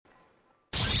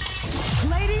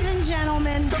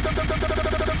gentlemen.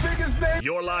 The biggest name.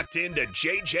 You're locked into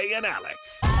JJ and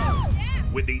Alex.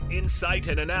 With the insight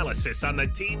and analysis on the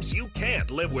teams you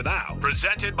can't live without.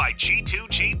 Presented by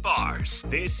G2G Bars.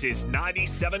 This is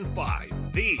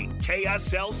 97.5, the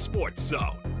KSL Sports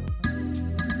Zone.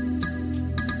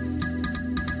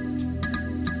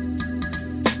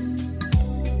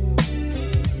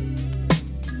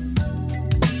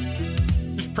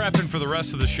 Just prepping for the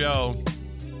rest of the show.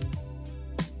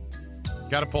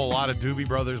 Got to pull a lot of Doobie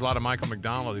Brothers, a lot of Michael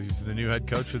McDonald. He's the new head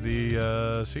coach of the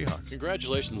Seahawks.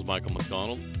 Congratulations, Michael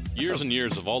McDonald. Years and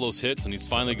years of all those hits, and he's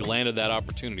finally landed that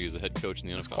opportunity as a head coach in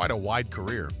the NFL. It's quite a wide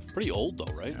career. Pretty old,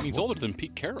 though, right? Yeah, I mean, he's older than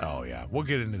Pete Carroll. Oh, yeah. We'll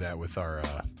get into that with our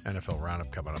NFL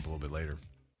roundup coming up a little bit later.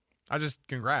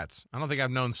 Congrats. I don't think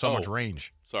I've known so much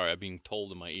range. Sorry, I'm being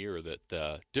told in my ear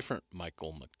that different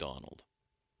Michael McDonald.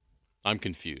 I'm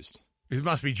confused. He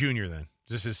must be junior then.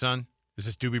 Is this his son? Is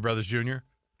this Doobie Brothers Jr.?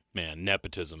 Man,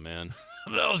 nepotism, man.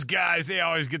 Those guys, they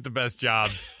always get the best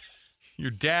jobs. Your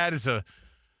dad is a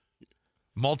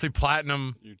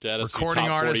multi-platinum Your dad has recording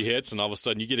top artist. 40 hits, and all of a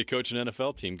sudden you get to coach an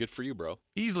NFL team. Good for you, bro.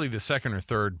 Easily the second or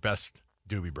third best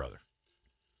Doobie brother.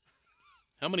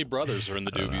 How many brothers are in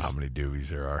the I don't know Doobies? how many Doobies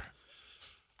there are.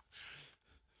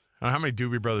 I don't know how many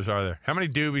Doobie brothers are there. How many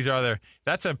Doobies are there?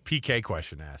 That's a PK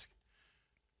question to ask.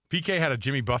 PK had a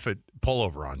Jimmy Buffett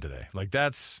pullover on today. Like,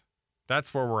 that's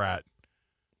where we're at.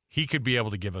 He could be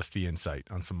able to give us the insight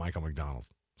on some Michael McDonald.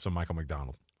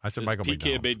 I said Is Michael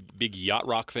PK McDonald. a big yacht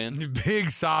rock fan? Big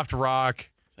soft rock.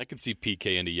 I could see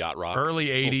PK into yacht rock. Early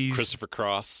 80s. Christopher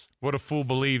Cross. What a fool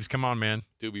believes. Come on, man.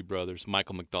 Doobie Brothers.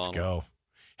 Michael McDonald. Let's go.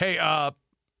 Hey,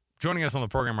 joining us on the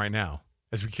program right now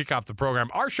as we kick off the program,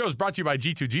 our show is brought to you by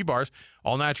G2G Bars.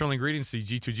 All natural ingredients. The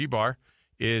G2G Bar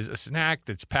is a snack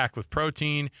that's packed with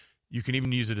protein. You can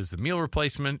even use it as the meal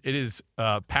replacement. It is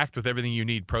packed with everything you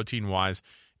need protein-wise,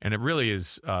 and it really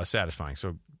is satisfying.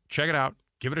 So check it out.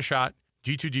 Give it a shot.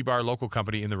 G2G Bar, local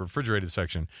company in the refrigerated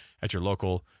section at your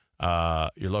local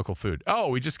food. Oh,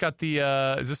 we just got the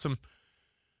I just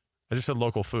said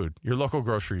local food. Your local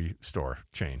grocery store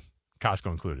chain,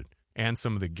 Costco included, and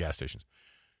some of the gas stations.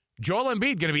 Joel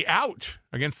Embiid going to be out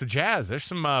against the Jazz. There's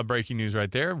some breaking news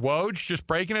right there. Woj just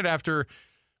breaking it after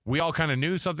we all kind of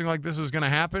knew something like this was going to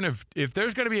happen. If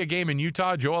there's going to be a game in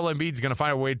Utah, Joel Embiid's going to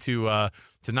find a way to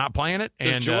not play in it.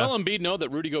 Does Joel Embiid know that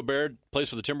Rudy Gobert plays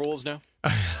for the Timberwolves now?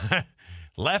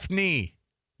 Left knee.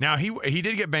 Now, he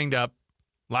did get banged up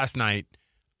last night.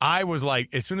 I was like,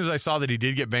 as soon as I saw that he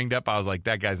did get banged up, I was like,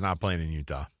 that guy's not playing in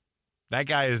Utah. That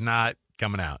guy is not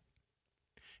coming out.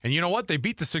 And you know what? They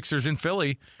beat the Sixers in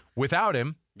Philly without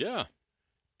him. Yeah.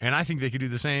 And I think they could do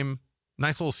the same.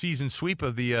 Nice little season sweep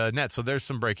of the Nets. So there's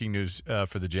some breaking news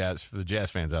for the Jazz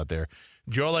fans out there.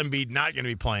 Joel Embiid not going to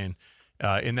be playing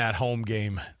in that home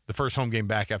game, the first home game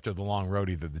back after the long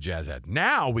roadie that the Jazz had.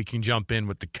 Now we can jump in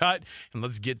with the cut, and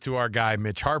let's get to our guy,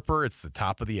 Mitch Harper. It's the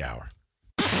top of the hour.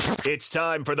 It's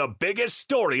time for the biggest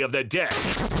story of the day.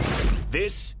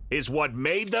 This is what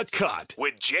made the cut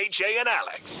with JJ and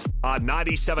Alex on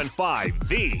 97.5,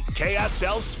 the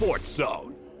KSL Sports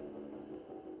Zone.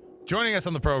 Joining us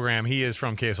on the program, he is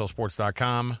from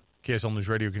KSLSports.com. KSL News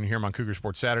Radio, you can hear him on Cougar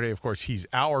Sports Saturday. Of course, he's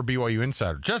our BYU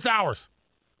insider. Just ours.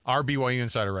 Our BYU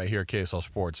insider right here at KSL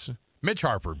Sports. Mitch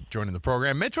Harper joining the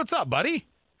program. Mitch, what's up, buddy?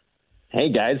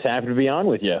 Hey, guys. Happy to be on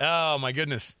with you. Oh, my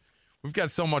goodness. We've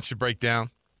got so much to break down,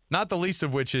 not the least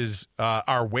of which is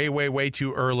our way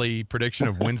too early prediction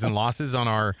of wins and losses on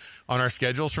our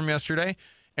schedules from yesterday.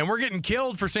 And we're getting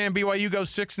killed for saying BYU goes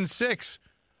 6-6.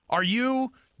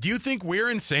 Do you think we're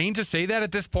insane to say that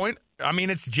at this point? I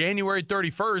mean, it's January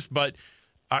 31st, but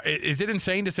is it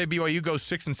insane to say BYU goes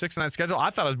 6-6 on that schedule? I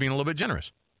thought I was being a little bit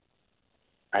generous.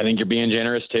 I think you're being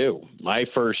generous, too. My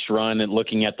first run at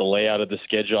looking at the layout of the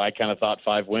schedule, I kind of thought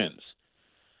 5 wins.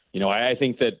 I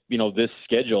think that, this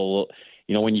schedule,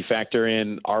 when you factor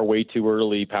in our way too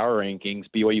early power rankings,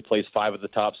 BYU plays 5 of the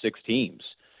top 6 teams.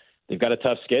 They've got a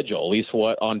tough schedule, at least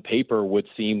what on paper would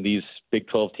seem these Big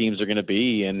 12 teams are going to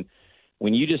be. And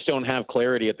when you just don't have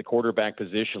clarity at the quarterback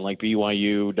position like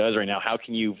BYU does right now, how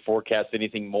can you forecast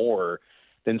anything more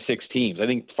than 6 teams? I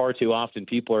think far too often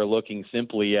people are looking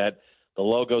simply at the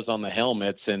logos on the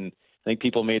helmets, and I think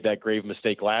people made that grave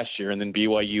mistake last year, and then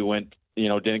BYU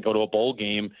didn't go to a bowl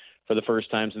game for the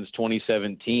first time since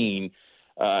 2017.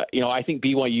 I think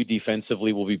BYU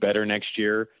defensively will be better next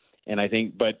year,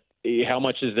 but how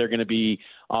much is there going to be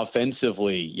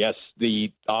offensively? Yes,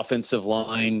 the offensive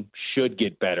line should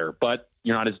get better, but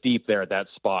you're not as deep there at that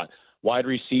spot. Wide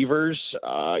receivers,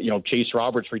 Chase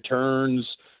Roberts returns,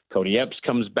 Cody Epps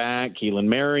comes back, Keelan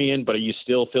Marion, but are you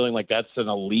still feeling like that's an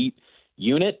elite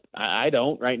unit. I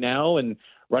don't right now. And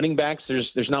running backs,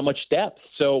 there's not much depth.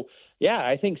 So, yeah,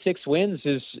 I think 6 wins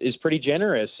is pretty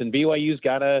generous. And BYU's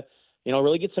got to,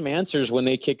 really get some answers when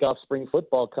they kick off spring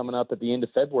football coming up at the end of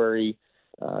February,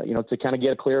 to kind of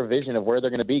get a clear vision of where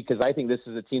they're going to be. Because I think this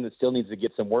is a team that still needs to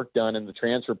get some work done in the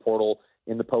transfer portal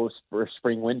in the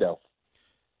post-spring window.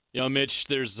 Mitch,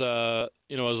 there's a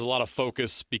lot of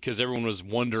focus because everyone was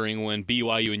wondering when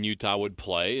BYU and Utah would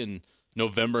play, and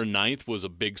November 9th was a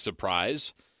big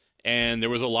surprise. And there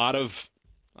was a lot of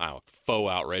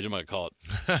faux outrage, I'm going to call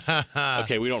it.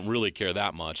 Okay, we don't really care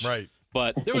that much. Right.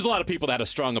 But there was a lot of people that had a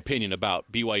strong opinion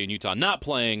about BYU and Utah not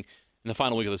playing in the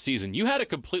final week of the season. You had a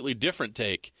completely different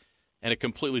take and a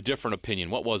completely different opinion.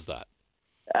 What was that?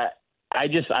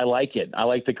 I like it. I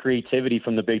like the creativity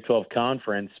from the Big 12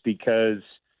 Conference because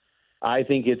I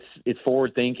think it's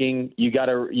forward thinking. You got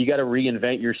to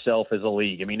reinvent yourself as a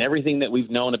league. I mean, everything that we've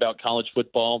known about college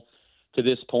football to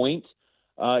this point,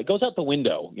 it goes out the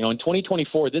window. In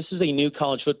 2024, this is a new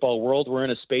college football world. We're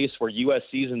in a space where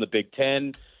USC's in the Big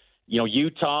 10.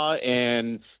 Utah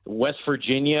and West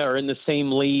Virginia are in the same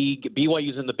league.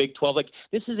 BYU's in the Big 12.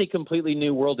 This is a completely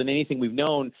new world than anything we've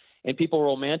known. And people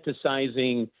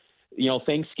romanticizing,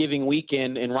 Thanksgiving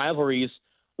weekend and rivalries.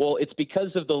 Well, it's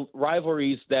because of the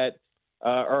rivalries that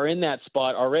are in that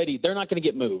spot already. They're not going to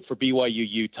get moved for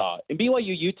BYU-Utah. And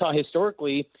BYU-Utah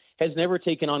historically has never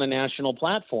taken on a national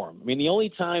platform. I mean, the only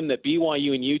time that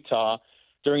BYU and Utah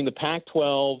during the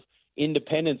Pac-12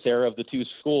 independence era of the two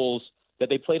schools that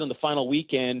they played on the final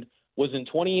weekend was in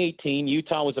 2018.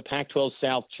 Utah was a Pac-12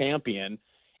 South champion,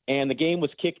 and the game was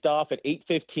kicked off at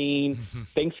 8:15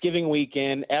 Thanksgiving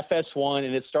weekend, FS1,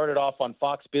 and it started off on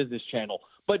Fox Business Channel.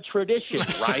 But tradition,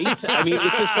 right? I mean,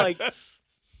 it's just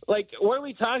like what are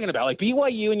we talking about? Like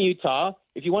BYU and Utah,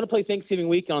 if you want to play Thanksgiving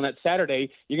week on that Saturday,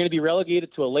 you're going to be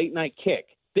relegated to a late-night kick.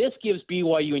 This gives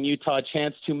BYU and Utah a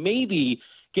chance to maybe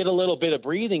get a little bit of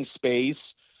breathing space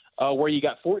where you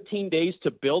got 14 days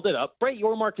to build it up. Brett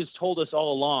Yormark has told us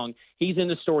all along he's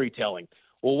into storytelling.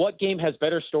 Well, what game has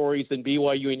better stories than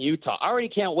BYU and Utah? I already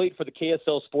can't wait for the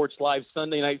KSL Sports Live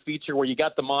Sunday night feature where you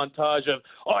got the montage of,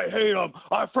 I hate them,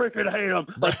 I freaking hate them.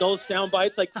 Like those sound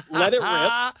bites, let it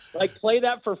rip. Play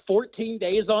that for 14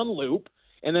 days on loop,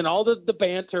 and then all the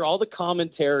banter, all the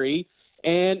commentary.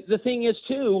 And the thing is,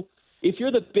 too, if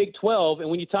you're the Big 12, and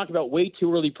when you talk about way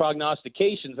too early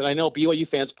prognostications, and I know BYU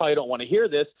fans probably don't want to hear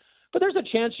this, but there's a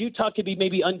chance Utah could be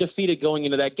maybe undefeated going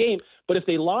into that game. But if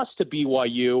they lost to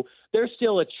BYU, there's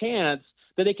still a chance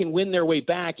that they can win their way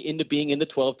back into being in the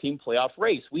 12-team playoff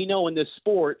race. We know in this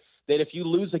sport that if you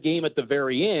lose a game at the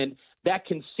very end, that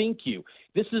can sink you.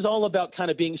 This is all about kind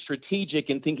of being strategic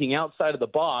and thinking outside of the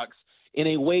box in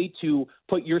a way to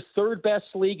put your third best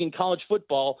league in college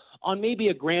football on maybe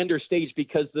a grander stage,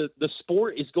 because the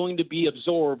sport is going to be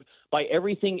absorbed by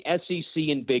everything SEC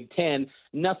and Big Ten.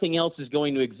 Nothing else is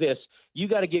going to exist. You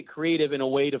got to get creative in a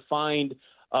way to find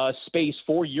space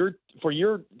for your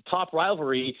top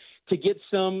rivalry to get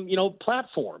some,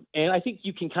 platform. And I think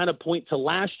you can kind of point to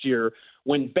last year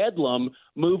when Bedlam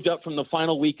moved up from the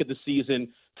final week of the season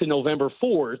to November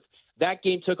 4th. That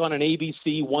game took on an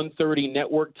ABC 1:30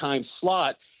 network time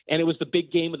slot, and it was the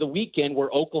big game of the weekend where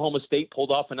Oklahoma State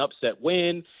pulled off an upset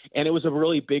win, and it was a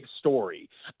really big story.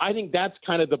 I think that's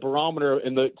kind of the barometer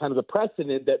and the kind of the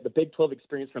precedent that the Big 12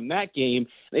 experienced from that game.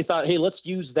 They thought, hey, let's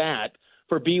use that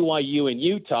for BYU and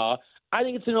Utah. I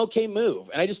think it's an okay move,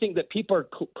 and I just think that people are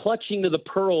clutching to the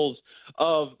pearls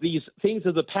of these things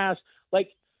of the past. Like,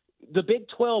 the Big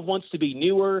 12 wants to be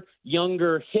newer,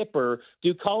 younger, hipper.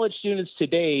 Do college students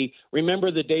today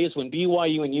remember the days when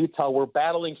BYU and Utah were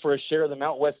battling for a share of the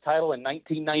Mountain West title in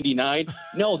 1999?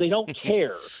 No, they don't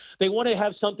care. They want to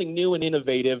have something new and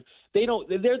innovative.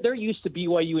 They're used to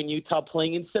BYU and Utah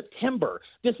playing in September.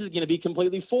 This is going to be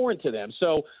completely foreign to them.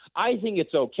 So I think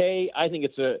it's okay. I think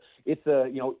it's a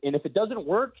and if it doesn't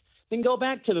work, then go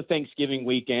back to the Thanksgiving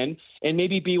weekend and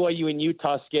maybe BYU and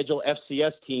Utah schedule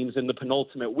FCS teams in the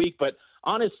penultimate week. But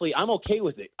honestly, I'm okay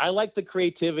with it. I like the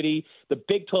creativity. The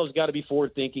Big 12's got to be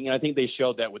forward-thinking, and I think they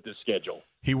showed that with this schedule.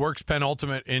 He works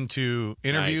penultimate into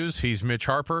interviews. Nice. He's Mitch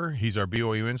Harper. He's our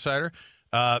BYU insider.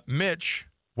 Mitch,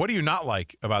 what do you not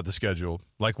like about the schedule?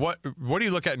 Like, what do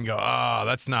you look at and go,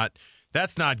 that's not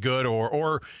good?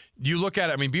 Or do you look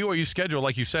at it, I mean, BYU's schedule,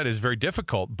 like you said, is very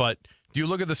difficult, but do you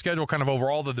look at the schedule kind of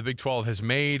overall that the Big 12 has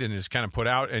made and has kind of put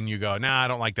out, and you go, nah, I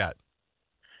don't like that?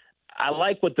 I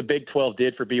like what the Big 12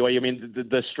 did for BYU. I mean,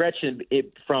 the stretch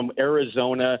from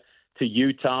Arizona to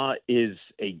Utah is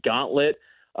a gauntlet.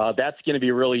 That's going to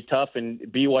be really tough, and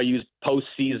BYU's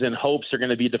postseason hopes are going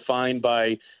to be defined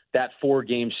by that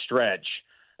 4-game stretch.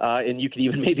 and you could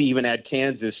maybe even add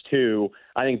Kansas too.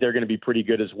 I think they're going to be pretty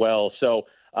good as well. So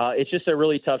it's just a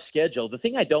really tough schedule. The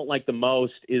thing I don't like the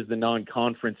most is the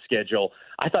non-conference schedule.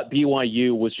 I thought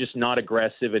BYU was just not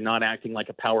aggressive and not acting like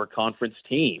a power conference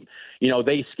team.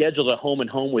 They scheduled a home and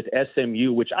home with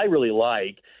SMU, which I really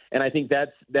like, and I think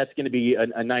that's going to be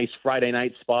a nice Friday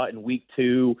night spot in week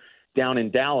 2 down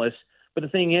in Dallas. But the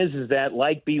thing is that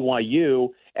like BYU,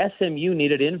 SMU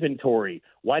needed inventory.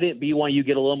 Why didn't BYU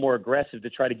get a little more aggressive to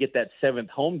try to get that 7th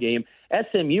home game?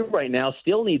 SMU right now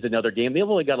still needs another game. They've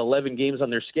only got 11 games on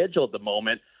their schedule at the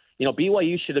moment.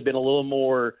 BYU should have been a little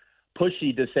more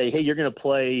pushy to say, hey, you're going to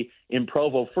play in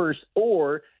Provo first,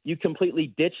 or you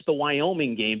completely ditch the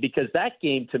Wyoming game, because that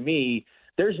game, to me,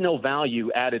 there's no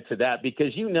value added to that,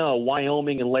 because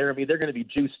Wyoming and Laramie, they're going to be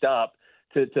juiced up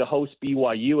to host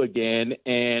BYU again.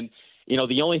 And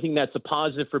the only thing that's a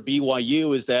positive for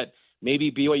BYU is that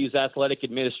maybe BYU's athletic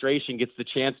administration gets the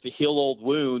chance to heal old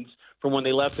wounds from when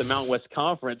they left the Mountain West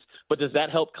Conference. But does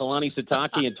that help Kalani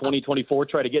Sitake in 2024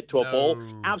 try to get to a bowl?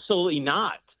 Absolutely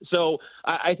not. So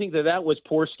I think that was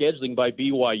poor scheduling by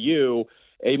BYU.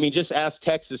 I mean, just ask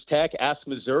Texas Tech, ask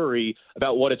Missouri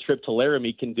about what a trip to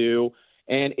Laramie can do.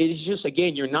 And it's just,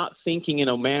 again, you're not thinking in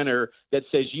a manner that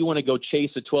says you want to go chase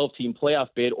a 12-team playoff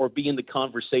bid or be in the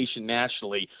conversation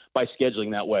nationally by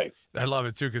scheduling that way. I love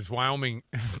it, too, because Wyoming,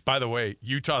 by the way,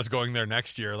 Utah's going there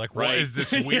next year. Like, right. What is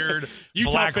this weird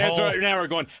Utah black fans hole? right now are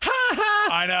going, ha, ha.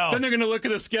 I know. Then they're going to look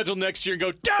at the schedule next year and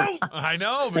go, don't. I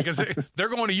know, because they're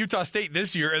going to Utah State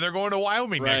this year, and they're going to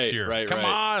Wyoming next year. Right, Come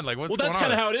on. Like, what's going on? Well, that's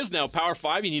kind of how it is now. Power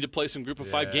 5, you need to play some group of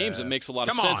 5 games. It makes a lot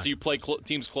of sense. So you play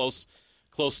teams close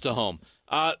to home.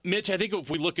 Mitch, I think if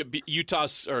we look at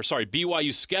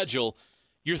BYU's schedule,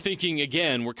 you're thinking,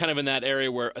 again, we're kind of in that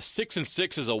area where a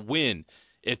 6-6 is a win.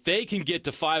 If they can get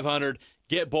to 500,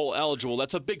 get bowl eligible,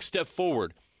 that's a big step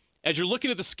forward. As you're looking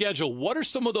at the schedule, what are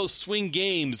some of those swing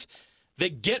games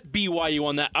that get BYU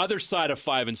on that other side of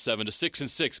 5-7 to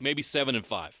 6-6, maybe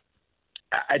 7-5?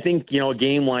 I think, a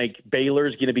game like Baylor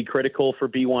is going to be critical for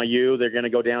BYU. They're going to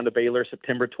go down to Baylor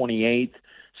September 28th,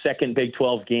 second Big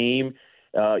 12 game.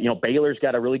 Baylor's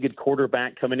got a really good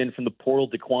quarterback coming in from the portal,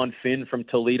 DeQuan Finn from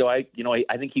Toledo. I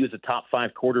think he was a top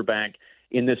 5 quarterback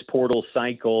in this portal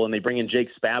cycle, and they bring in Jake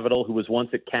Spavital, who was once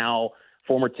at Cal,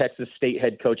 former Texas State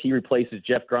head coach. He replaces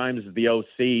Jeff Grimes as the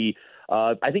OC.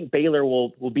 I think Baylor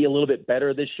will be a little bit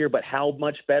better this year, but how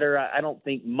much better? I don't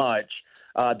think much.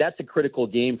 That's a critical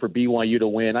game for BYU to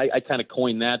win. I kind of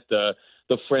coined that the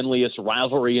friendliest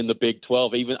rivalry in the Big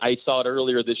 12. Even I saw it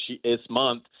earlier this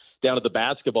month down at the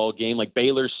basketball game. Like,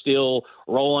 Baylor's still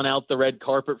rolling out the red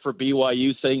carpet for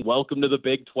BYU, saying welcome to the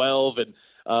Big 12, and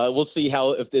we'll see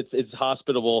if it's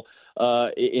hospitable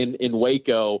in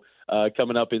Waco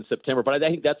coming up in September. But I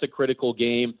think that's a critical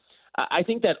game. I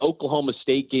think that Oklahoma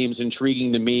State game is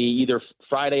intriguing to me, either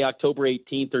Friday, October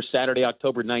 18th or Saturday,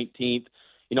 October 19th.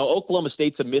 Oklahoma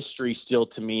State's a mystery still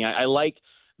to me. I like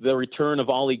the return of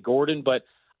Ollie Gordon, but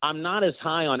I'm not as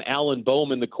high on Alan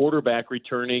Bowman, the quarterback,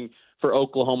 returning for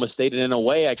Oklahoma State. And in a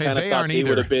way, I kind of thought they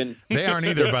would have been. They aren't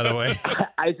either, by the way.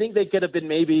 I think they could have been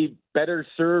maybe better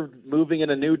served moving in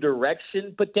a new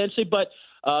direction potentially. But,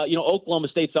 Oklahoma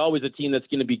State's always a team that's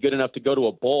going to be good enough to go to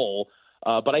a bowl.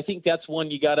 But I think that's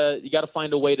one you gotta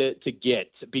find a way to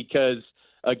get, because,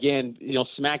 again,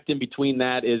 smacked in between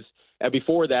that is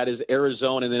before that is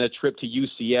Arizona, and then a trip to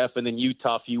UCF, and then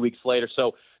Utah a few weeks later.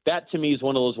 So that to me is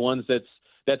one of those ones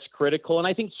that's critical. And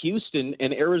I think Houston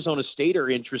and Arizona State are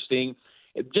interesting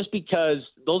just because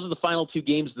those are the final 2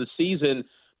 games of the season.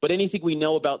 But anything we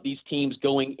know about these teams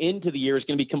going into the year is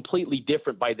going to be completely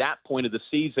different by that point of the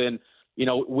season.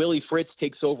 Willie Fritz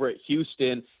takes over at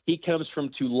Houston. He comes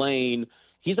from Tulane.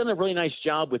 He's done a really nice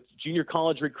job with junior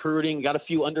college recruiting, got a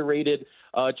few underrated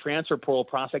transfer portal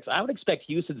prospects. I would expect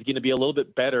Houston's going to be a little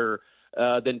bit better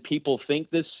than people think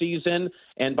this season.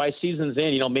 And by season's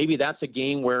end, maybe that's a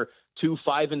game where 2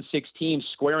 5-6 teams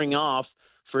squaring off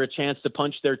for a chance to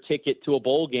punch their ticket to a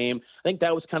bowl game. I think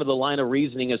that was kind of the line of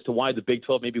reasoning as to why the Big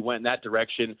 12 maybe went in that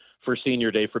direction for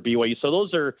Senior Day for BYU. So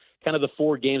those are kind of the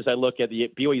 4 games I look at.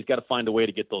 BYU's got to find a way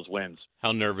to get those wins.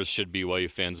 How nervous should BYU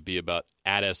fans be about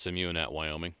at SMU and at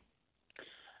Wyoming?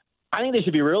 I think they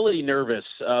should be really nervous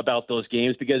about those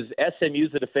games because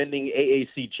SMU's the defending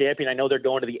AAC champion. I know they're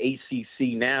going to the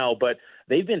ACC now, but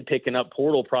they've been picking up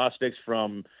portal prospects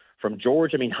from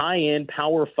Georgia. I mean, high-end,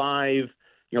 Power 5,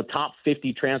 top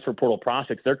 50 transfer portal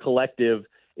prospects. Their collective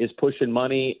is pushing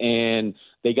money, and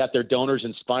they got their donors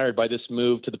inspired by this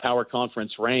move to the Power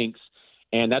Conference ranks.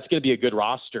 and that's going to be a good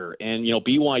roster. And,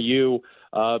 BYU,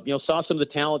 saw some of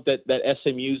the talent that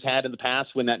SMU's had in the past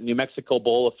when that New Mexico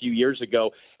Bowl a few years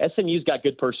ago. SMU's got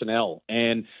good personnel,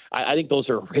 and I think those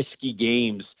are risky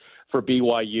games for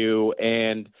BYU,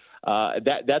 and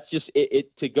that's just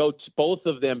it to go to both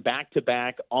of them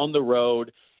back-to-back on the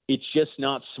road. It's just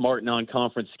not smart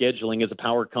non-conference scheduling as a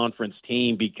power conference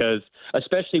team, because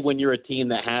especially when you're a team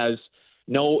that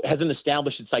hasn't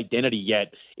established its identity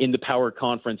yet in the power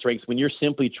conference ranks, when you're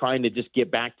simply trying to just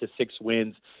get back to 6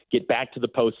 wins, get back to the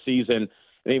postseason.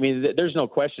 I mean, there's no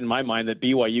question in my mind that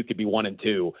BYU could be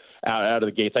 1-2 out of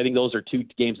the gates. I think those are 2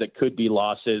 games that could be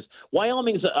losses.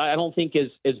 Wyoming's, I don't think,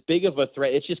 is as big of a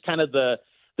threat. It's just kind of the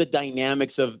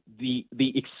dynamics of the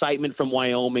excitement from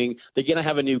Wyoming. They're going to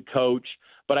have a new coach,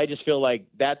 but I just feel like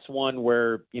that's one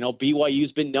where,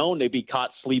 BYU's been known to be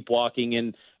caught sleepwalking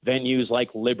in venues like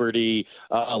Liberty,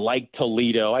 like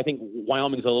Toledo. I think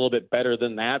Wyoming's a little bit better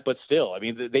than that, but still, I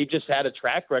mean, they just had a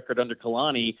track record under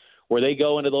Kalani where they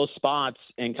go into those spots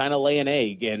and kind of lay an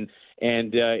egg.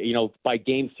 And by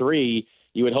game 3,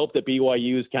 you would hope that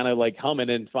BYU is kind of like humming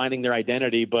and finding their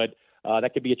identity, but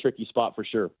that could be a tricky spot for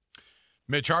sure.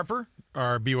 Mitch Harper,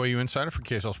 our BYU insider for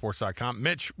KSLSports.com.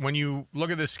 Mitch, when you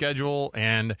look at this schedule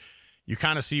and you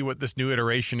kind of see what this new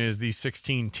iteration is, these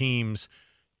 16 teams,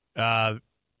 I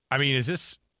mean, is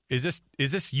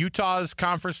this Utah's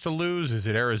conference to lose? Is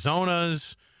it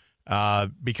Arizona's?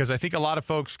 Because I think a lot of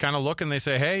folks kind of look and they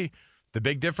say, hey, the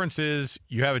big difference is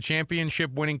you have a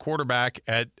championship-winning quarterback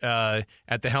at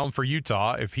the helm for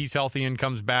Utah. If he's healthy and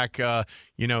comes back,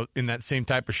 in that same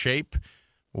type of shape,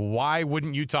 why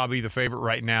wouldn't Utah be the favorite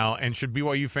right now? And should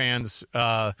BYU fans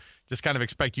just kind of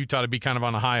expect Utah to be kind of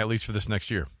on a high, at least for this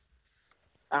next year?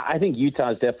 I think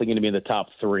Utah is definitely going to be in the top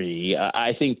 3.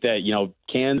 I think that,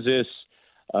 Kansas,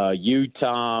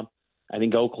 Utah, I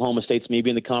think Oklahoma State's maybe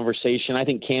in the conversation. I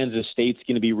think Kansas State's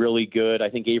going to be really good. I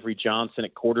think Avery Johnson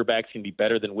at quarterback's going to be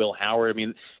better than Will Howard. I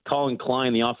mean, Colin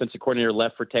Klein, the offensive coordinator,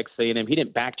 left for Texas A&M. He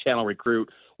didn't back-channel recruit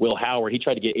Will Howard. He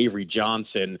tried to get Avery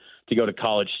Johnson to go to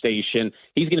College Station.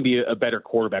 He's going to be a better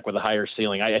quarterback with a higher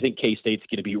ceiling. I think K-State's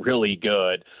going to be really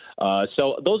good.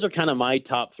 So those are kind of my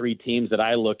top 3 teams that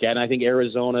I look at. And I think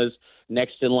Arizona's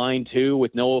next in line, too,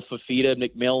 with Noah Fafita,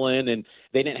 McMillan, and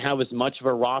they didn't have as much of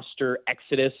a roster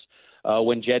exodus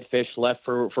when Jed Fish left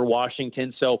for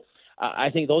Washington. So I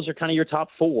think those are kind of your top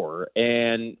 4,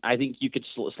 and I think you could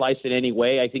slice it any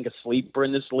way. I think a sleeper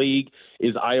in this league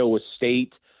is Iowa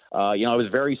State. I was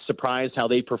very surprised how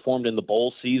they performed in the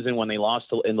bowl season when they lost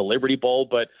in the Liberty Bowl,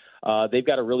 but they've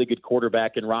got a really good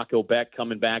quarterback in Rocco Beck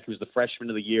coming back, who's the freshman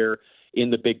of the year in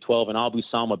the Big 12, and Abu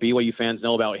Sama. BYU fans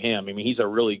know about him. I mean, he's a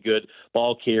really good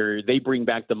ball carrier. They bring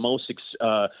back the most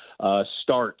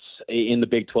starts in the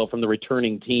Big 12 from the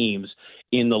returning teams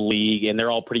in the league, and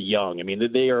they're all pretty young. I mean,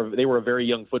 they were a very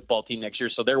young football team next year,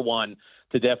 so they're one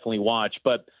to definitely watch.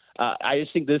 But I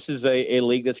just think this is a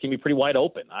league that's going to be pretty wide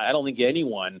open. I don't think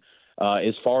anyone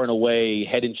is far and away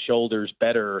head and shoulders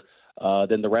better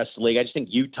than the rest of the league. I just think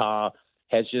Utah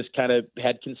has just kind of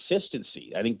had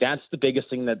consistency. I think that's the biggest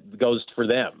thing that goes for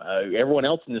them. Everyone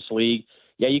else in this league,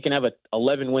 yeah, you can have a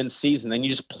 11-win season, then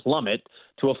you just plummet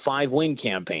to a 5-win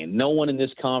campaign. No one in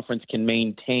this conference can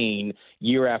maintain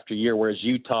year after year, whereas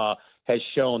Utah has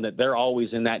shown that they're always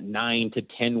in that 9 to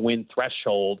 10-win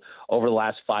threshold over the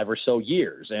last 5 or so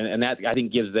years. And that, I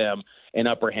think, gives them an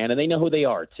upper hand. And they know who they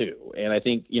are, too. And I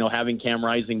think, having Cam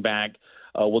Rising back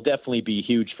will definitely be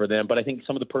huge for them. But I think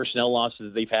some of the personnel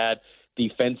losses they've had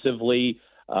defensively,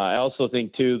 I also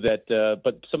think, too, that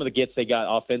but some of the gets they got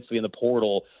offensively in the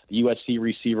portal, the USC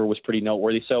receiver was pretty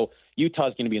noteworthy. So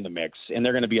Utah's going to be in the mix, and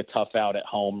they're going to be a tough out at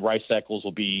home. Rice Eccles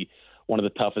will be one of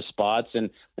the toughest spots. And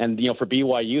for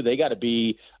BYU, they got to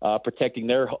be protecting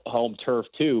their home turf,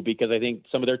 too, because I think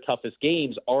some of their toughest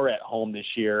games are at home this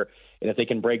year. And if they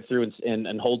can break through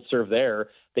and hold serve there,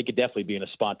 they could definitely be in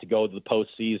a spot to go to the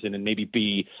postseason and maybe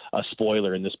be a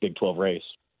spoiler in this Big 12 race.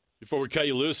 Before we cut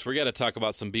you loose, we got to talk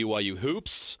about some BYU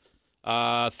hoops.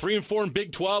 3-4 in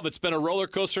Big 12. It's been a roller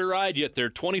coaster ride, yet they're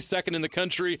 22nd in the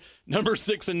country, number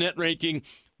 6 in net ranking.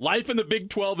 Life in the Big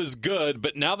 12 is good,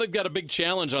 but now they've got a big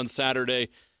challenge on Saturday.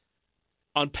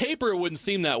 On paper, it wouldn't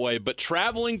seem that way, but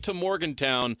traveling to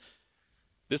Morgantown,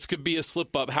 this could be a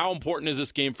slip-up. How important is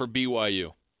this game for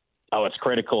BYU? Oh, it's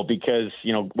critical because,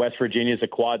 West Virginia is a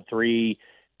quad 3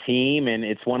 team, and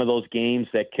it's one of those games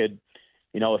that could,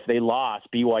 if they lost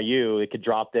BYU, it could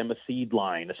drop them a seed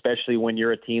line, especially when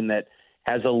you're a team that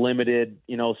has a limited,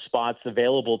 spots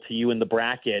available to you in the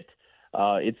bracket.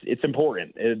 It's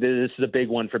important. This is a big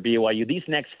one for BYU. These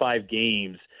next 5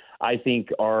 games, I think,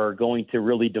 are going to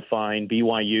really define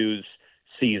BYU's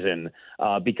season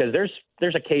because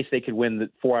there's a case they could win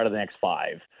 4 out of the next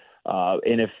 5.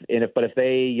 And if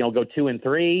they go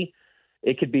 2-3,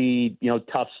 it could be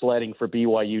tough sledding for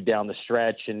BYU down the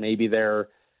stretch, and maybe they're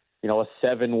a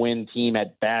 7-win team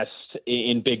at best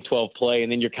in Big 12 play,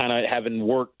 and then you're kind of having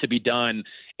work to be done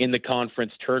in the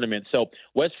conference tournament. So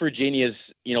West Virginia's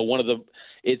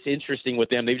it's interesting with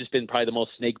them. They've just been probably the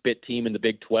most snake bit team in the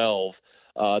Big 12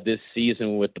 this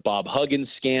season with the Bob Huggins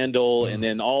scandal and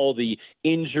then all the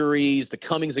injuries, the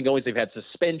comings and goings. They've had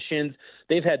suspensions.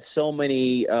 They've had so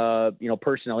many,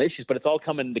 personnel issues, but it's all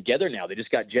coming together now. They just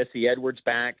got Jesse Edwards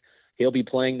back. He'll be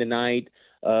playing tonight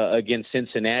against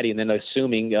Cincinnati, and then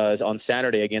assuming on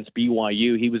Saturday against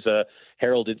BYU. He was a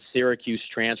heralded Syracuse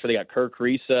transfer. They got Kirk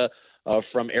Risa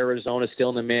from Arizona still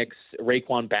in the mix.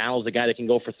 Raekwon Battles, a guy that can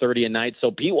go for 30 a night.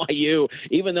 So BYU,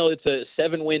 even though it's a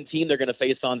 7-win team they're going to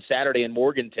face on Saturday in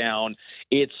Morgantown,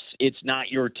 it's not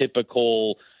your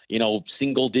typical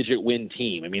single-digit win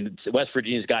team. I mean, West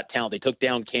Virginia's got talent. They took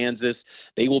down Kansas.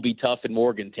 They will be tough in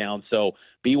Morgantown. So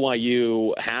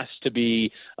BYU has to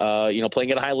be,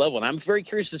 playing at a high level. And I'm very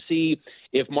curious to see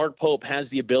if Mark Pope has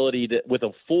the ability to, with a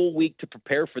full week to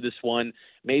prepare for this one,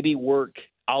 maybe work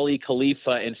Ali Khalifa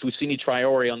and Fousseyni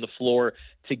Traore on the floor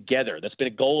together. That's been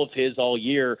a goal of his all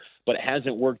year, but it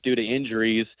hasn't worked due to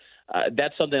injuries.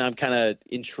 That's something I'm kind of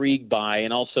intrigued by,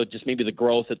 and also just maybe the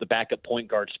growth at the backup point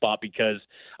guard spot, because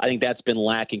I think that's been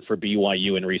lacking for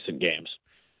BYU in recent games.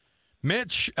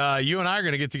 Mitch, you and I are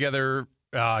going to get together,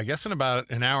 I guess, in about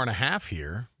an hour and a half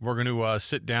here. We're going to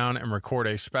sit down and record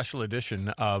a special edition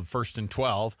of First and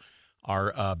 12,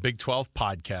 our Big 12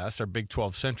 podcast, our Big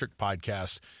 12-centric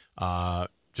podcast,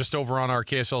 just over on our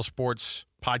KSL Sports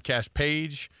podcast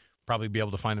page. Probably be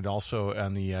able to find it also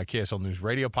on the KSL News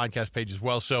Radio podcast page as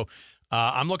well. So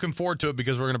I'm looking forward to it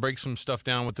because we're going to break some stuff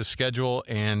down with the schedule,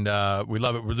 and we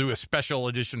love it. We'll do a special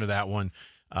edition of that one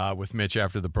with Mitch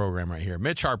after the program right here.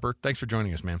 Mitch Harper, thanks for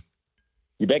joining us, man.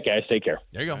 You bet, guys. Take care.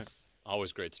 There you go. Right.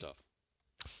 Always great stuff.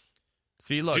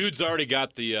 See, look. Dude's already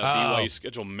got the BYU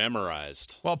schedule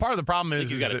memorized. Well, part of the problem is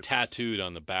he's got it tattooed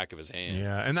on the back of his hand.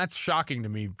 Yeah, and that's shocking to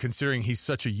me considering he's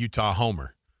such a Utah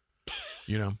homer.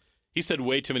 He said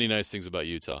way too many nice things about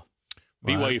Utah.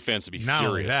 BYU fans would be not furious.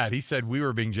 Only that, he said we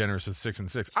were being generous with 6 and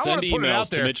 6. Send emails emails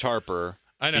to Mitch Harper,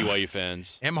 BYU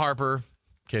fans. M. Harper,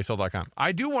 KSL.com.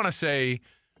 I do want to say,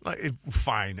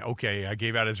 fine, okay, I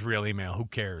gave out his real email. Who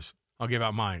cares? I'll give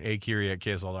out mine,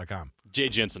 akiri@ksl.com.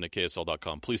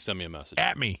 jjensen@ksl.com. Please send me a message.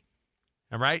 At me.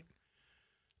 All right?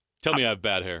 Tell me I have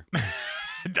bad hair.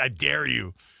 I dare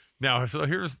you. Now, so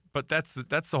but that's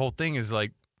the whole thing is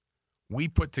like, we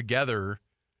put together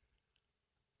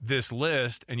this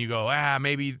list and you go,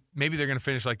 maybe they're going to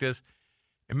finish like this.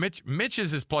 And Mitch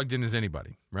is as plugged in as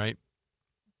anybody, right?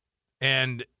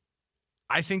 And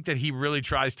I think that he really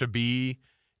tries to be,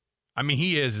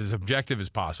 he is as objective as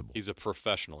possible. He's a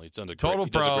professional. He does a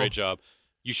great job.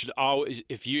 You should always,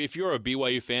 if you're a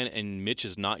BYU fan and Mitch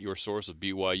is not your source of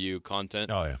BYU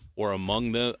content, or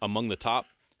among the top,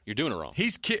 you're doing it wrong.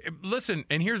 Listen,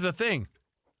 and here's the thing.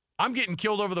 I'm getting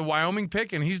killed over the Wyoming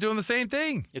pick, and he's doing the same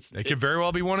thing. They could very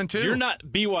well be 1 and 2. You're not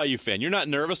BYU fan. You're not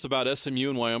nervous about SMU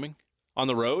and Wyoming on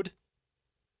the road,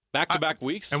 back-to-back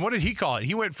weeks. And what did he call it?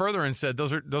 He went further and said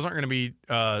those aren't going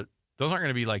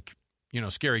to be like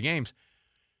scary games.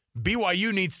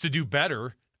 BYU needs to do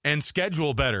better and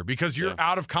schedule better because you're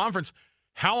out of conference.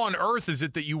 How on earth is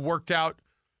it that you worked out?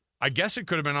 I guess it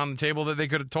could have been on the table that they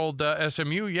could have told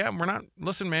SMU, we're not.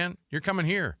 Listen, man, you're coming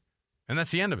here. And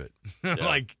that's the end of it.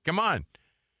 Like, come on.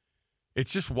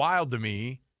 It's just wild to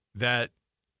me that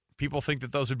people think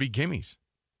that those would be gimmies.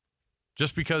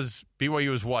 Just because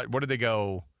BYU is what? What did they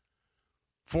go?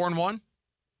 4-1?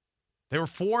 They were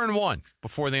 4-1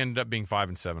 before they ended up being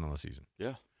 5-7 on the season.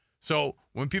 Yeah. So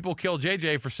when people kill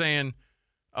JJ for saying,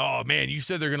 oh, man, you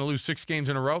said they're going to lose 6 games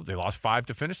in a row. They lost 5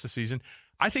 to finish the season.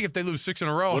 I think if they lose 6 in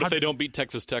a row. What if they don't beat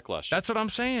Texas Tech last year? That's what I'm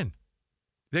saying.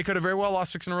 They could have very well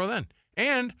lost 6 in a row then.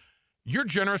 And you're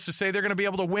generous to say they're going to be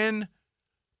able to win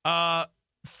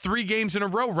 3 games in a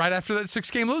row right after that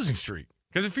 6-game losing streak.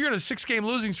 Because if you're in a 6-game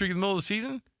losing streak in the middle of the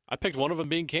season, I picked one of them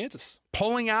being Kansas.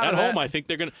 Pulling out at of home,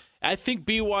 that. I think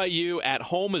BYU at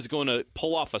home is going to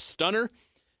pull off a stunner,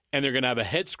 and they're going to have a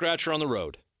head scratcher on the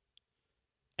road,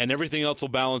 and everything else will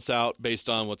balance out based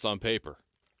on what's on paper.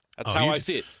 That's how I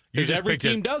see it. Because every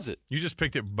team does it. You just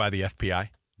picked it by the FPI,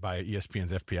 by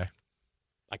ESPN's FPI.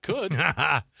 I could.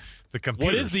 The computers.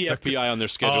 What is the FPI on their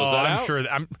schedule? Is that I'm out? sure.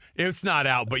 It's not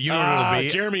out, but you know what it'll be.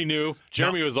 Jeremy knew.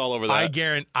 Jeremy was all over that.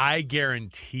 I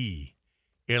guarantee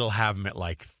it'll have them at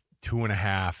like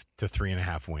 2.5 to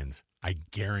 3.5 wins. I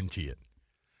guarantee it.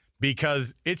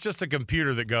 Because it's just a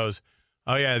computer that goes,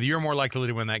 Oh, yeah, you're more likely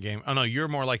to win that game. Oh, no, you're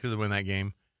more likely to win that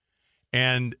game.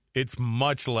 And it's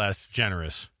much less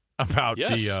generous about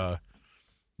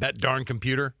that darn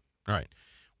computer. All right.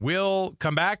 We'll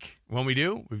come back. When we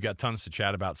do, we've got tons to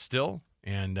chat about still.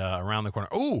 And around the corner.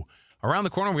 Oh, around the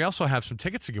corner, we also have some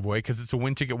tickets to give away because it's a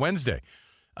Win Ticket Wednesday.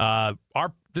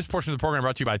 This portion of the program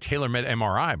brought to you by TaylorMade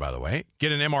MRI, by the way.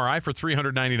 Get an MRI for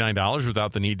 $399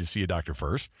 without the need to see a doctor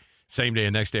first. Same day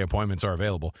and next day appointments are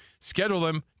available. Schedule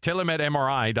them,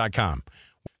 TaylorMadeMRI.com.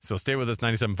 So stay with us,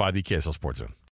 97.5, the KSL Sports Zone.